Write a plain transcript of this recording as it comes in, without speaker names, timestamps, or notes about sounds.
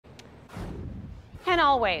And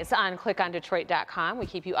always on clickondetroit.com, we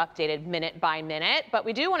keep you updated minute by minute. But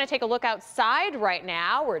we do want to take a look outside right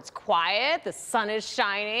now where it's quiet, the sun is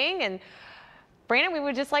shining, and Brandon, we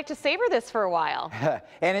would just like to savor this for a while.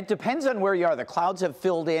 And it depends on where you are. The clouds have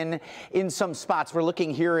filled in some spots. We're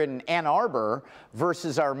looking here in Ann Arbor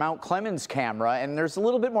versus our Mount Clemens camera, and there's a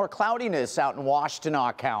little bit more cloudiness out in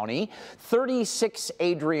Washtenaw County. 36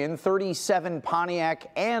 Adrian, 37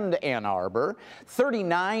 Pontiac and Ann Arbor,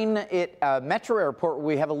 39 at Metro Airport, where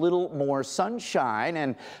we have a little more sunshine,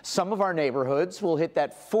 and some of our neighborhoods will hit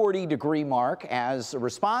that 40-degree mark as a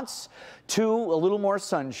response to a little more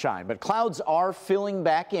sunshine. But clouds are filling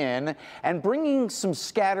back in and bringing some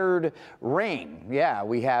scattered rain. Yeah,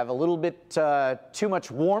 we have a little bit too much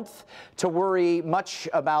warmth to worry much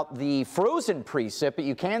about the frozen precip, but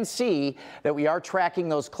you can see that we are tracking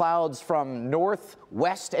those clouds from north,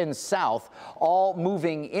 west, and south, all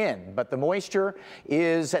moving in. But the moisture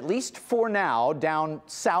is, at least for now, down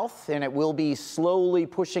south, and it will be slowly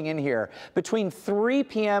pushing in here. Between 3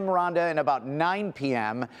 p.m., Rhonda, and about 9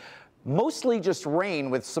 p.m., mostly just rain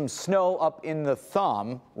with some snow up in the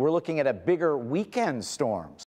thumb. We're looking at a bigger weekend storm.